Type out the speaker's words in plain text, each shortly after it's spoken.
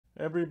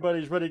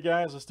Everybody's ready,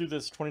 guys. Let's do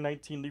this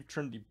 2019 Leaf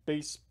Trinity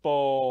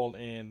Baseball,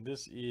 and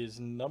this is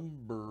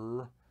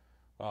number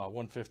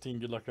 115.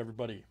 Good luck,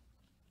 everybody.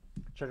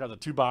 Check out the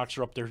two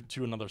boxer up there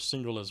to another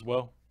single as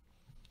well.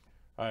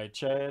 All right,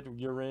 Chad,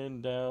 you're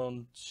in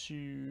down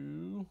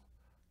to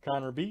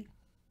Connor B.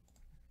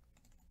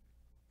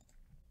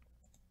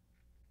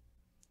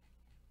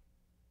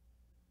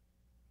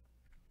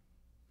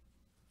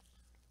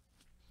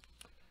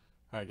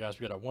 All right, guys,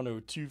 we got a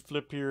 102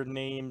 flip here.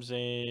 Names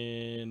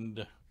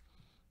and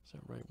is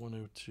that right?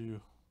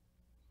 102.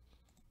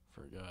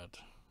 Forgot.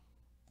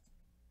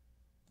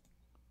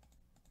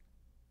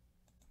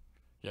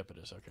 Yep, it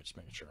is. Okay, just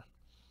making sure.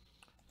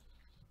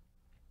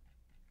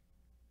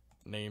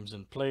 Names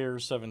and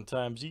players 7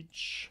 times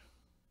each.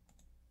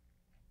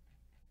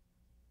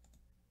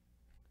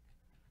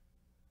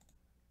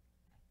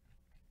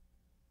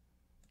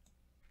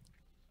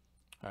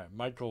 All right,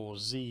 Michael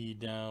Z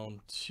down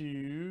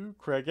to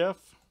Craig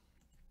F.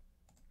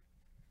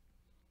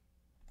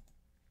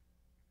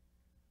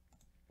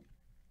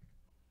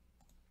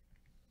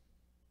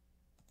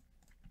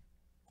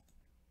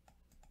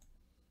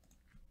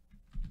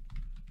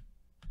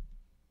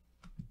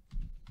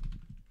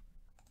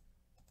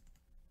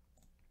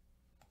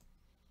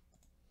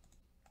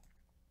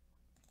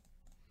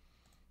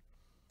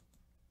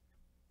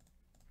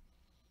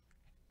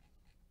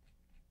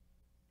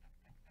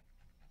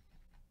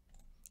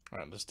 All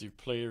right, let's do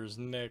players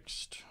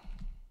next.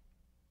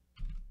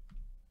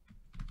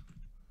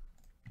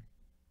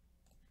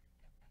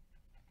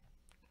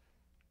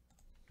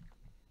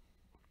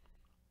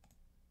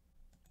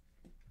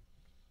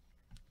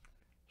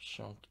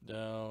 Chunk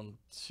down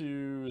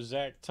to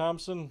Zach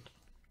Thompson.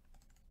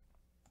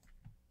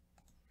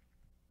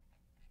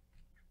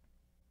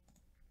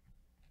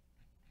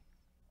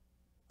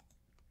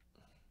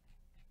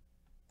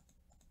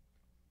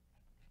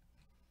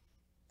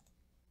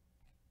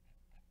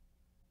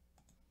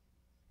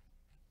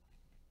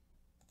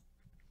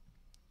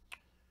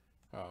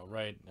 All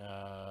right,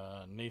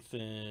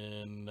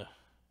 Nathan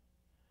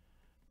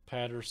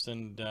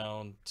Patterson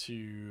down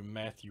to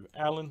Matthew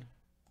Allen.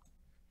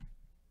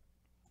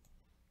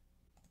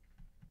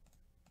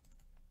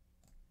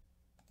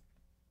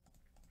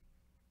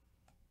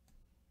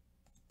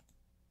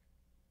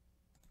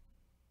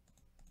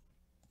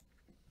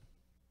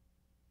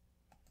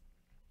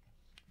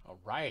 All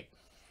right.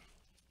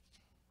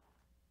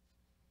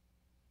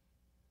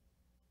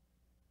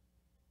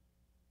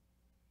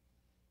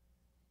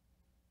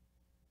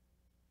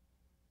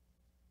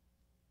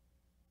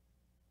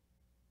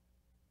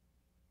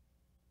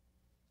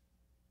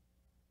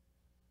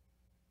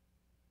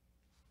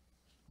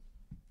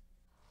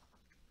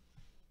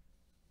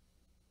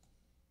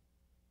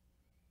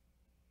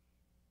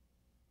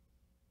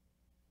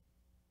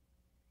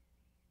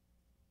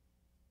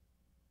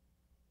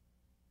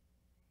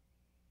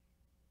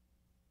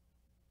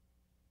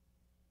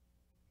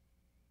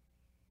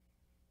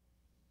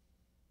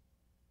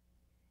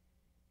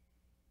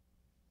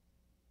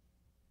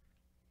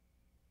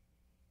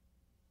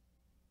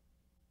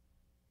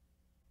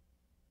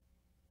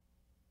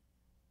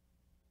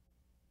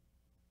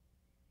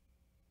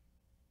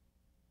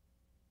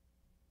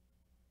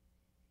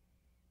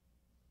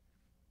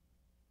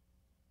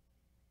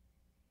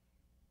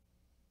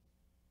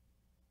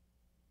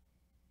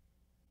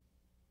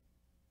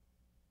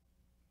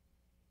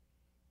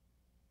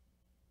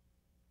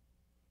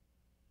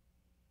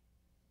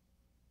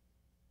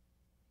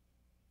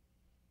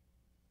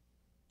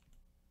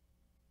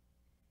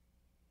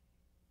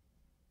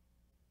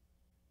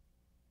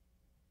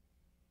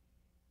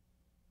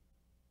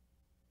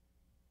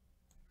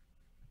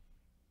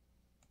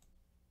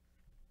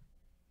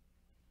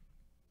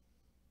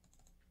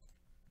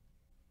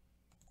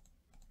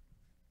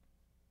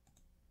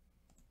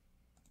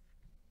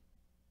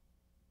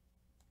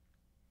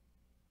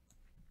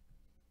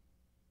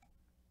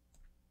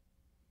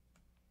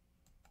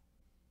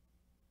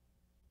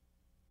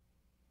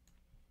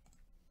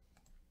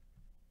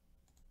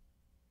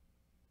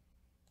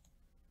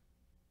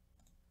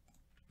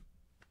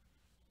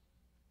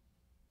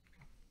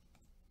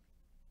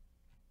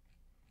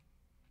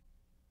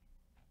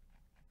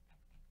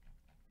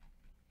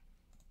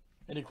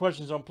 Any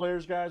questions on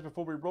players, guys,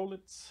 before we roll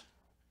it?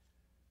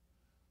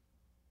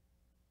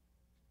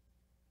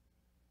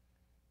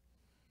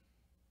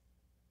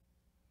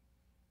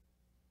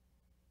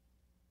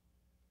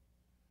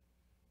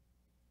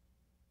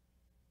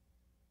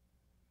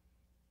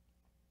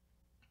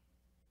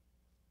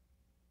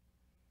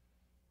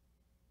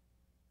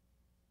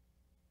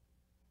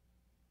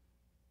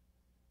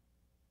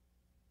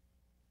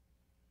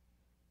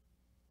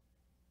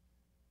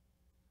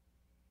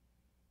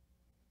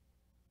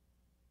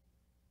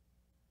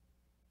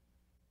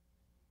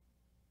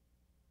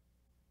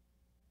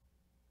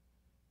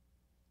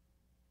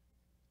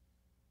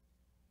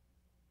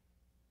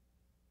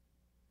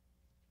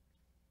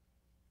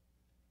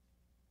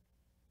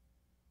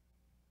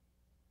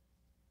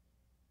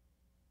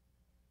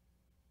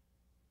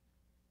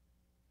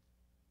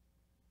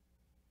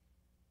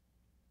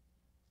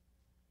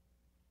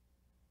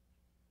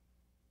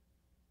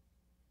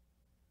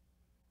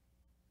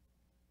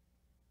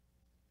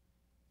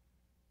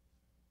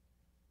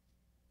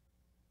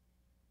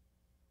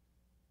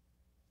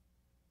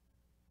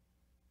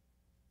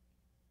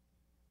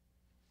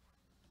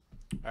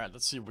 All right,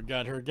 let's see what we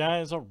got here,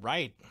 guys. All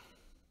right.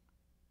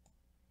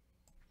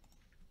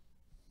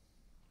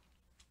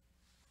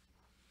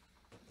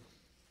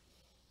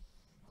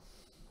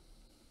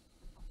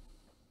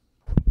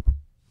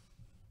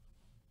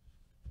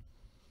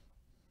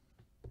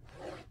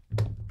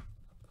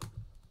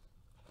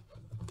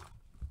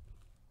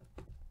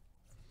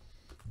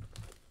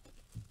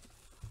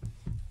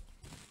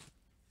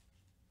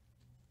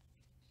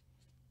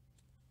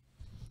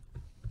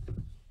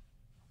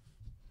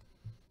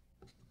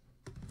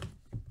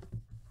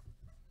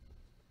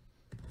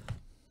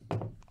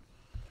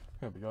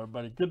 Here we go,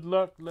 everybody. Good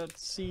luck.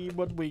 Let's see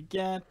what we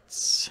get.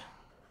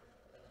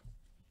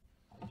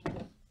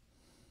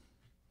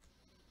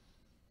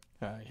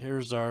 All right,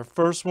 here's our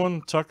first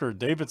one. Tucker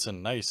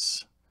Davidson.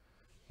 Nice.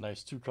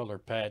 Nice two-color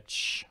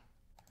patch.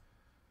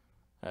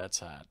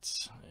 That's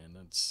hot. And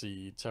let's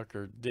see.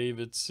 Tucker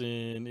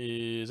Davidson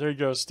is... There you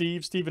go,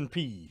 Steve. Stephen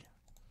P.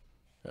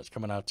 That's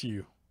coming out to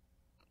you.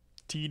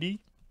 TD.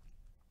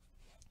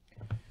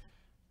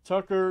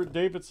 Tucker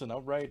Davidson.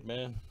 All right,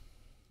 man.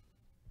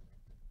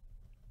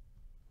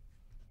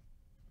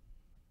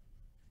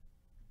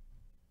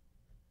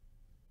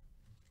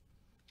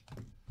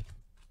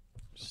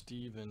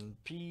 Stephen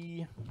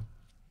P.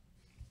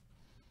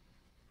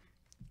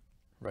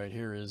 Right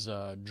here is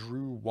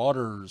Drew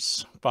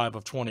Waters, 5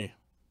 of 20.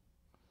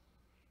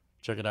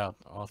 Check it out.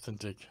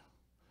 Authentic.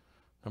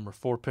 Number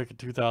 4 pick of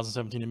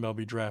 2017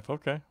 MLB draft.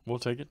 Okay, we'll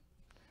take it.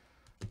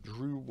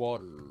 Drew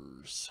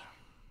Waters.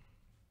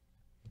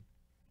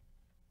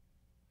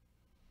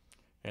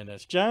 And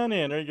that's John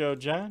in. There you go,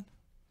 John.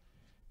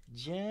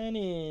 John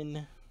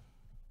in.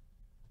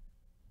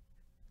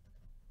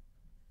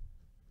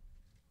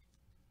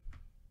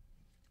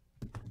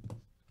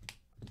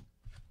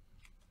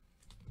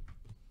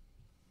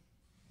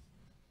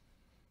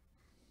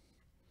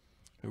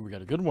 Ooh, we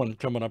got a good one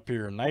coming up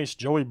here. Nice,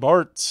 Joey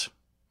Bart.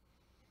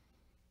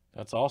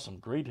 That's awesome.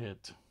 Great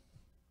hit.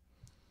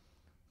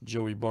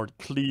 Joey Bart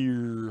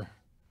clear.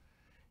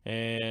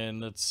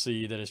 And let's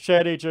see. That is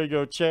Chad H. There you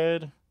go,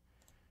 Chad.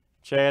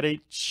 Chad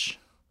H.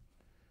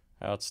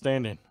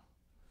 Outstanding.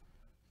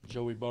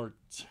 Joey Bart.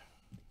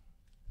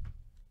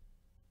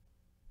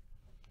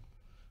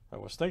 I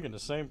was thinking the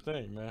same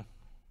thing, man.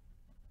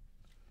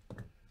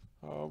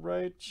 All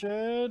right,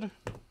 Chad.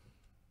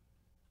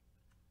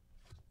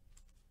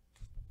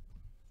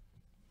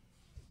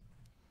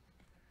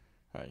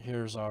 All right,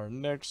 here's our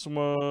next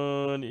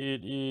one.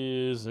 It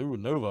is, ooh,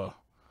 Nova.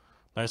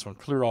 Nice one,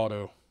 clear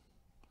auto.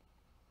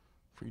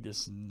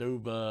 Freitas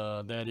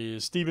Nova. That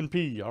is Stephen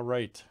P. All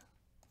right.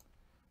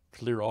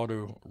 Clear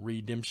auto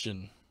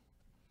redemption.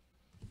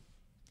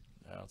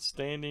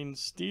 Outstanding,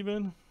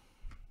 Stephen.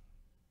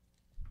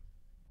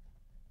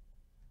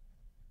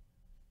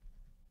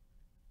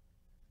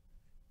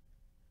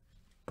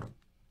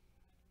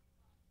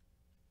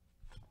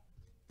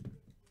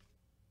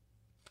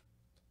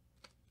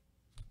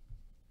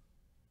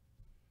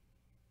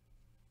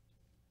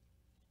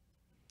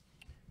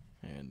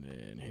 And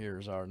then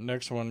here's our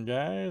next one,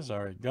 guys.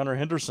 All right, Gunnar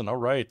Henderson. All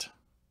right.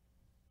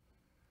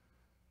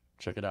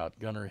 Check it out.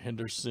 Gunnar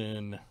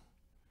Henderson.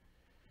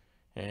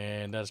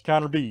 And that's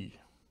Connor B.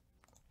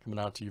 Coming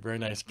out to you. Very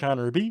nice,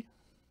 Connor B.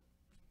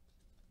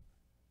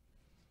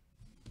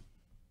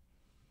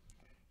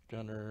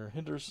 Gunnar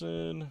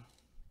Henderson.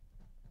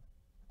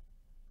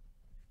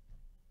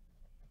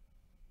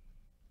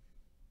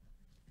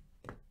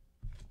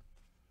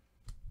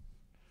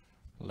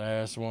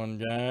 Last one,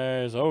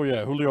 guys. Oh,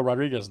 yeah. Julio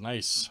Rodriguez.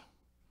 Nice.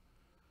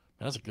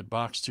 That's a good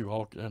box,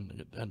 too.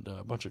 And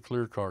a bunch of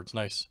clear cards.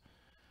 Nice.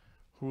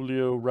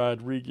 Julio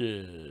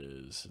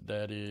Rodriguez.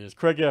 That is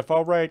Craig F.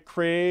 All right,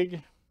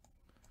 Craig.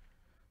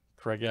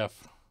 Craig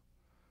F.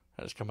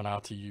 That is coming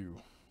out to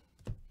you.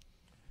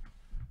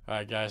 All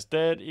right, guys.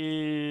 That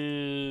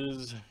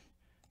is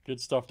good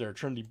stuff there.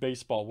 Trinity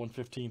Baseball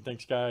 115.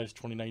 Thanks, guys.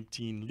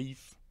 2019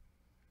 Leaf.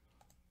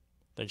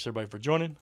 Thanks, everybody, for joining.